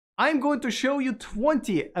I'm going to show you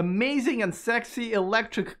 20 amazing and sexy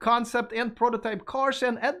electric concept and prototype cars,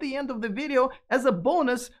 and at the end of the video, as a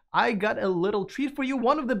bonus, I got a little treat for you.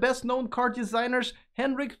 One of the best known car designers,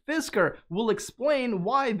 Henrik Fisker, will explain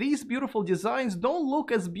why these beautiful designs don't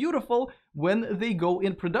look as beautiful when they go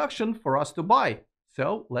in production for us to buy.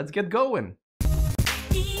 So let's get going.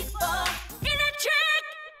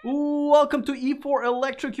 Welcome to E4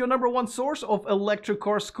 Electric, your #1 source of electric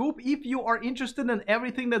car scoop. If you are interested in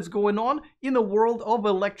everything that's going on in the world of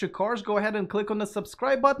electric cars, go ahead and click on the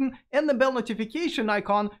subscribe button and the bell notification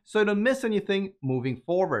icon so you don't miss anything moving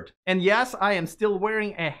forward. And yes, I am still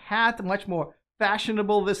wearing a hat, much more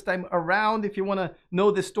fashionable this time around. If you want to know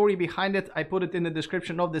the story behind it, I put it in the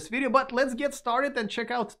description of this video. But let's get started and check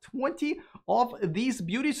out 20 of these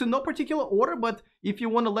beauties in no particular order. But if you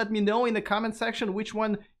want to let me know in the comment section which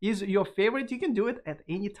one is your favorite, you can do it at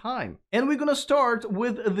any time. And we're gonna start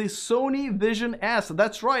with the Sony Vision S.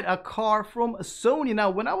 That's right, a car from Sony. Now,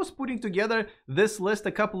 when I was putting together this list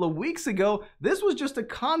a couple of weeks ago, this was just a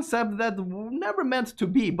concept that never meant to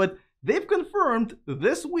be, but they've confirmed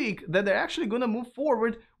this week that they're actually going to move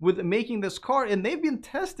forward with making this car, and they've been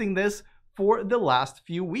testing this for the last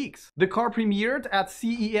few weeks. The car premiered at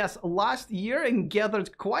CES last year and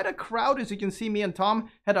gathered quite a crowd. As you can see, me and Tom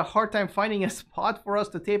had a hard time finding a spot for us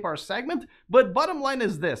to tape our segment, but bottom line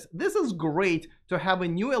is this is great to have a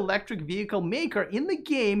new electric vehicle maker in the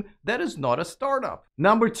game that is not a startup.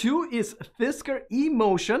 Number 2 is Fisker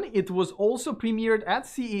eMotion. It was also premiered at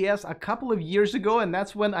CES a couple of years ago, and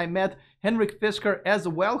that's when I met Henrik Fisker as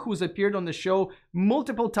well, who's appeared on the show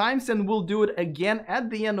multiple times and will do it again at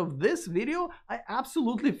the end of this video. I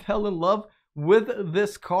absolutely fell in love with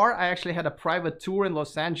this car. I actually had a private tour in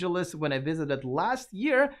Los Angeles when I visited last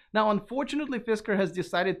year. Now, unfortunately, Fisker has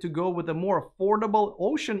decided to go with a more affordable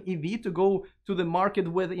Ocean EV to go to the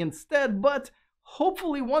market with instead, but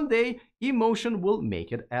hopefully one day eMotion will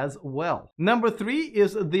make it as well. Number 3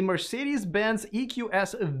 is the Mercedes-Benz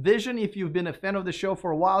EQS Vision. If you've been a fan of the show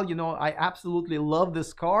for a while, you know I absolutely love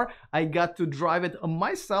this car. I got to drive it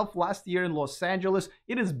myself last year in Los Angeles.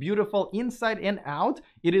 It is beautiful inside and out.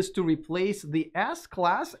 It is to replace the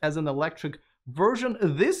S-Class as an electric version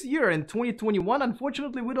this year in 2021.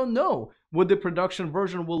 Unfortunately, we don't know what the production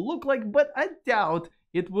version will look like, but I doubt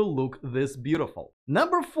it will look this beautiful.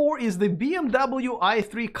 Number 4 is the BMW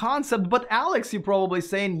i3 concept. But Alex, you're probably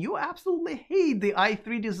saying, you absolutely hate the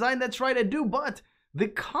i3 design. That's right, I do, but the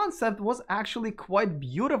concept was actually quite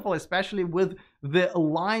beautiful, especially with the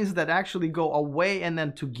lines that actually go away and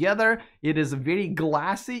then together. It is very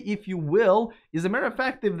glassy, if you will. As a matter of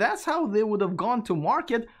fact, if that's how they would have gone to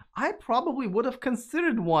market, I probably would have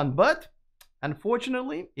considered one, but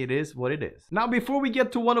unfortunately, it is what it is. Now, before we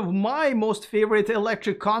get to one of my most favorite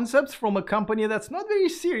electric concepts from a company that's not very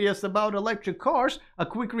serious about electric cars, a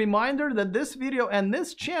quick reminder that this video and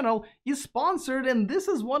this channel is sponsored, and this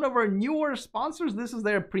is one of our newer sponsors. This is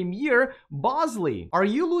their premiere, Bosley. Are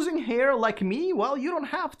you losing hair like me? Well, you don't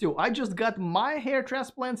have to. I just got my hair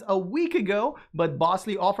transplants a week ago, but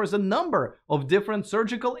Bosley offers a number of different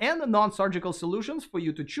surgical and non-surgical solutions for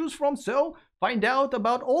you to choose from, so find out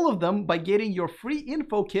about all of them by getting your free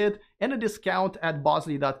info kit and a discount at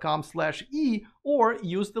bosley.com/e, or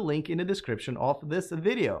use the link in the description of this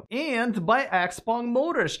video. And by XPeng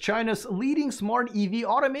Motors, China's leading smart EV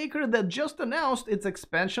automaker that just announced its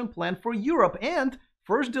expansion plan for Europe, and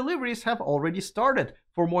first deliveries have already started.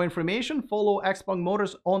 For more information, follow XPeng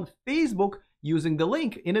Motors on Facebook using the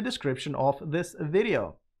link in the description of this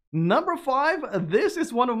video. Number 5, this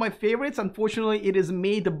is one of my favorites. Unfortunately, it is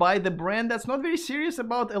made by the brand that's not very serious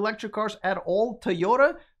about electric cars at all,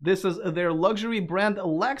 Toyota. This is their luxury brand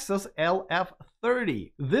Lexus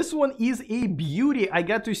LF30. This one is a beauty. I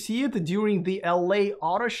got to see it during the LA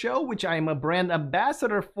Auto Show, which I am a brand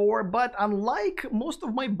ambassador for, but unlike most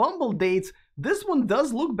of my Bumble dates, this one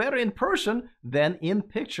does look better in person than in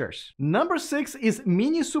pictures. Number 6 is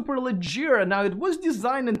Mini Superleggera. Now, it was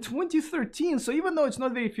designed in 2013, so even though it's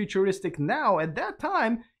not very futuristic now, at that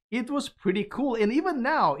time, it was pretty cool. And even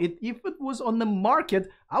now, if it was on the market,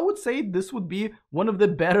 I would say this would be one of the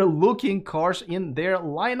better looking cars in their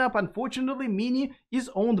lineup. Unfortunately, Mini is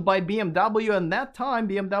owned by BMW, and that time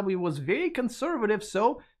BMW was very conservative,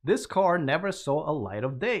 so this car never saw a light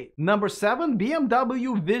of day. Number 7,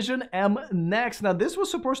 BMW Vision M Next. Now, this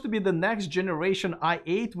was supposed to be the next generation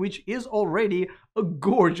i8, which is already a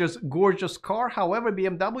gorgeous, gorgeous car. However,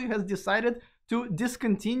 BMW has decided to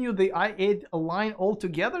discontinue the i8 line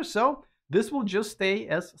altogether, so this will just stay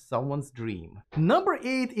as someone's dream. Number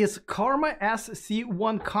 8 is Karma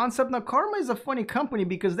SC1 concept. Now, Karma is a funny company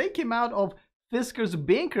because they came out of Fisker's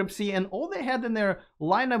bankruptcy, and all they had in their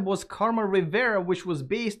lineup was Karma Rivera, which was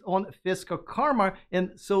based on Fisker Karma.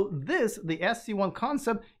 And so this, the SC1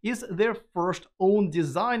 concept, is their first own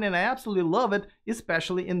design, and I absolutely love it,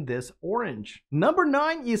 especially in this orange. Number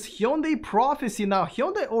 9 is Hyundai Prophecy. Now,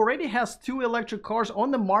 Hyundai already has 2 electric cars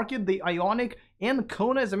on the market, the Ioniq and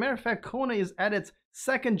Kona. As a matter of fact, Kona is at its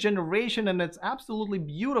 2nd generation and it's absolutely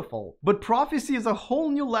beautiful. But Prophecy is a whole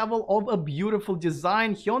new level of a beautiful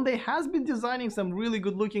design. Hyundai has been designing some really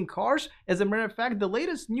good looking cars. As a matter of fact, the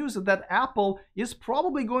latest news is that Apple is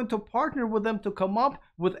probably going to partner with them to come up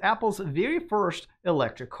with Apple's very first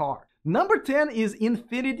electric car. Number 10 is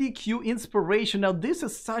Infiniti Q Inspiration. Now, this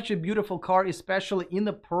is such a beautiful car, especially in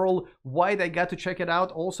the pearl white. I got to check it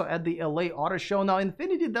out also at the LA Auto Show. Now,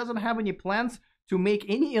 Infiniti doesn't have any plans to make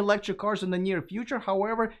any electric cars in the near future.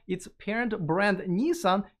 However, its parent brand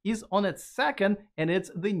Nissan is on its 2nd, and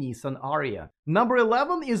it's the Nissan Ariya. Number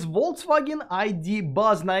 11 is Volkswagen ID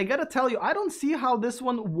Buzz. Now, I gotta tell you, I don't see how this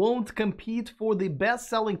one won't compete for the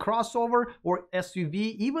best-selling crossover or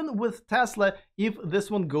SUV, even with Tesla, if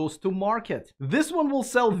this one goes to market. This one will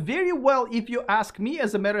sell very well if you ask me.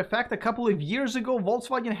 As a matter of fact, a couple of years ago,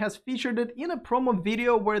 Volkswagen has featured it in a promo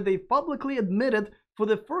video where they publicly admitted for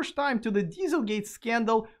the first time to the Dieselgate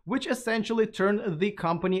scandal, which essentially turned the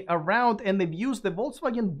company around, and they've used the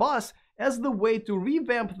Volkswagen Bus as the way to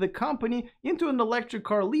revamp the company into an electric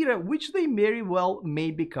car leader, which they very well may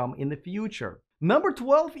become in the future. Number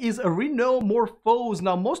 12 is Renault Morphose.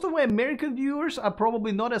 Now, most of my American viewers are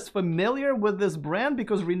probably not as familiar with this brand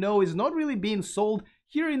because Renault is not really being sold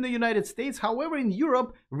here in the United States. However, in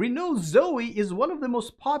Europe, Renault Zoe is one of the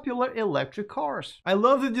most popular electric cars. I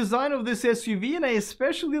love the design of this SUV, and I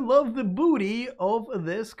especially love the booty of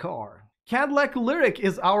this car. Cadillac Lyriq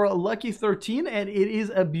is our lucky 13, and it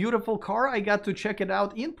is a beautiful car. I got to check it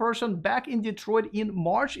out in person back in Detroit in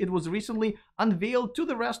March. It was recently unveiled to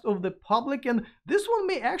the rest of the public, and this one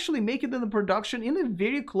may actually make it in the production in a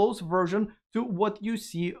very close version to what you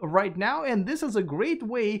see right now. And this is a great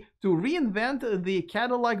way to reinvent the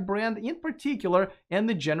Cadillac brand in particular and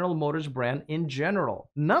the General Motors brand in general.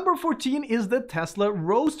 Number 14 is the Tesla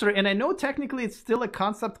Roadster, and I know technically it's still a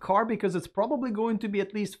concept car because it's probably going to be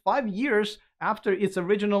at least 5 years after its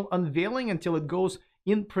original unveiling until it goes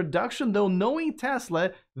in production, though knowing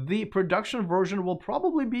Tesla, the production version will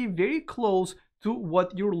probably be very close to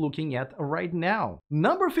what you're looking at right now.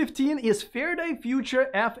 Number 15 is Faraday Future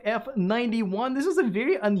FF91. This is a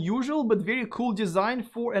very unusual but very cool design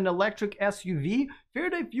for an electric SUV.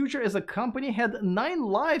 Faraday Future as a company had 9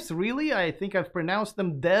 lives, really. I think I've pronounced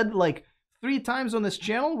them dead like 3 times on this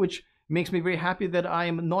channel, which makes me very happy that I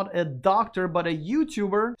am not a doctor but a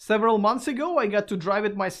YouTuber. Several months ago, I got to drive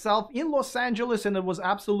it myself in Los Angeles, and it was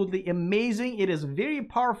absolutely amazing. It is very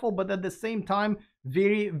powerful, but at the same time,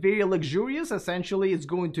 very, very luxurious. Essentially, it's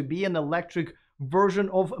going to be an electric version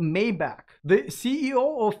of Maybach. The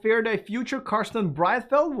CEO of Faraday Future, Karsten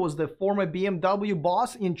Breitfeld, was the former BMW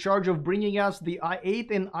boss in charge of bringing us the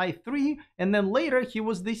i8 and i3, and then later he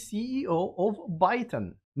was the CEO of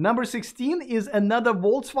Byton. Number 16 is another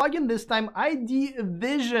Volkswagen, this time ID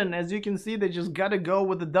Vision. As you can see, they just gotta go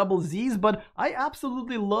with the double Z's, but I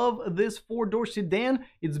absolutely love this 4-door sedan.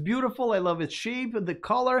 It's beautiful, I love its shape, the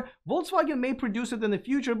color. Volkswagen may produce it in the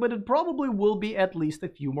future, but it probably will be at least a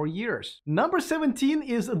few more years. Number 17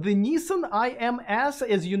 is the Nissan IMS.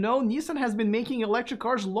 As you know, Nissan has been making electric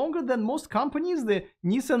cars longer than most companies. The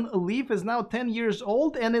Nissan Leaf is now 10 years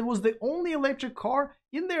old, and it was the only electric car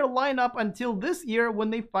in their lineup until this year when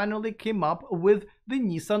they finally came up with the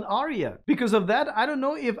Nissan Ariya. Because of that, I don't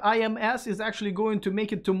know if IMS is actually going to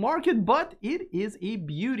make it to market, but it is a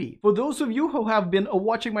beauty. For those of you who have been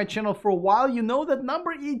watching my channel for a while, you know that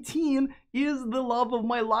number 18 is the love of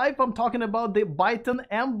my life. I'm talking about the Byton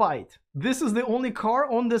and Byton. This is the only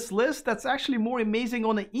car on this list that's actually more amazing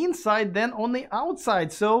on the inside than on the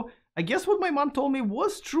outside. So I guess what my mom told me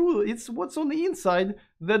was true. It's what's on the inside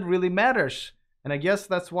that really matters. And I guess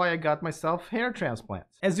that's why I got myself hair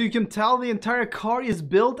transplants. As you can tell, the entire car is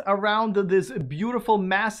built around this beautiful,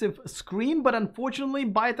 massive screen, but unfortunately,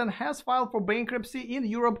 Byton has filed for bankruptcy in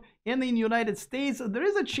Europe and in the United States. There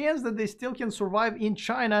is a chance that they still can survive in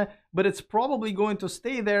China, but it's probably going to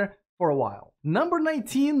stay there for a while. Number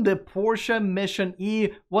 19, the Porsche Mission E,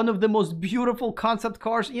 one of the most beautiful concept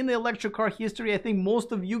cars in the electric car history. I think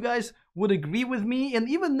most of you guys would agree with me. And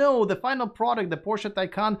even though the final product, the Porsche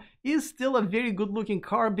Taycan, is still a very good looking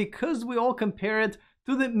car, because we all compare it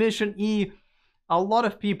to the Mission E, a lot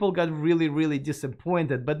of people got really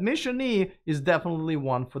disappointed, but Mission E is definitely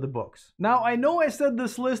one for the books. Now, I know I said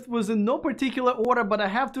this list was in no particular order, but I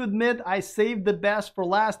have to admit I saved the best for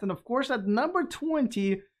last. And of course, at number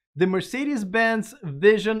 20, the Mercedes-Benz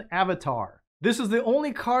Vision Avatar. This is the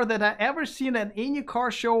only car that I ever seen at any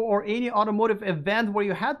car show or any automotive event where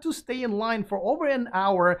you had to stay in line for over an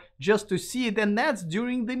hour just to see it, and that's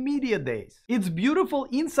during the media days. It's beautiful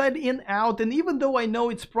inside and out, and even though I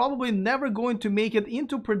know it's probably never going to make it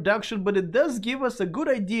into production, but it does give us a good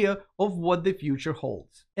idea of what the future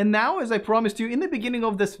holds. And now, as I promised you in the beginning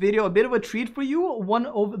of this video, a bit of a treat for you. One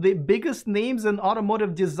of the biggest names in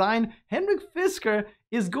automotive design, Henrik Fisker,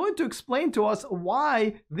 is going to explain to us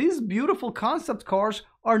why these beautiful concept cars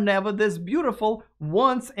are never this beautiful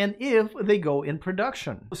once and if they go in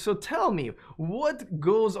production. So tell me, what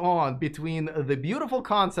goes on between the beautiful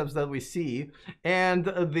concepts that we see and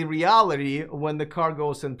the reality when the car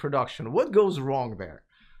goes in production? What goes wrong there?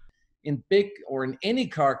 In big or in any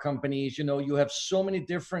car companies, you know, you have so many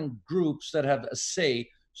different groups that have a say.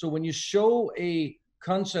 So when you show a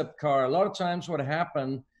concept car, a lot of times what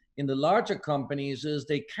happened in the larger companies is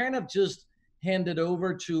they kind of just hand it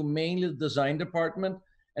over to mainly the design department,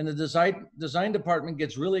 and the design department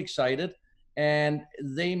gets really excited, and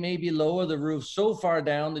they maybe lower the roof so far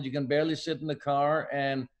down that you can barely sit in the car,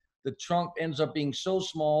 and the trunk ends up being so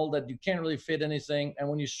small that you can't really fit anything. And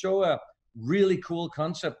when you show a really cool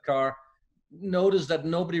concept car, notice that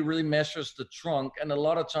nobody really measures the trunk, and a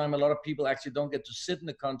lot of people actually don't get to sit in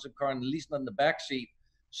the concept car, and at least not in the back seat.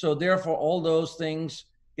 So therefore all those things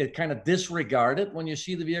get kind of disregarded when you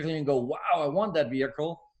see the vehicle and you go, wow, I want that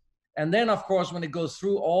vehicle. And then of course when it goes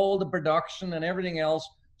through all the production and everything else,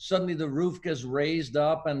 suddenly the roof gets raised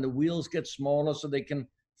up and the wheels get smaller so they can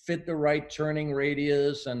fit the right turning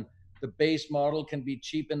radius, and the base model can be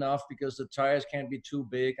cheap enough because the tires can't be too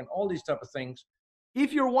big, and all these type of things.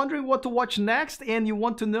 If you're wondering what to watch next and you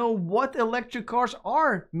want to know what electric cars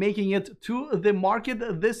are making it to the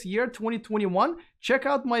market this year, 2021, check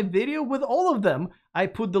out my video with all of them. I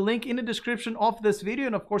put the link in the description of this video,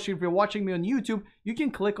 and of course if you're watching me on YouTube, you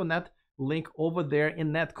can click on that link over there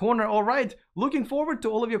in that corner. All right, looking forward to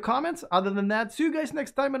all of your comments. Other than that, see you guys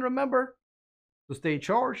next time, and remember to stay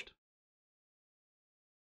charged.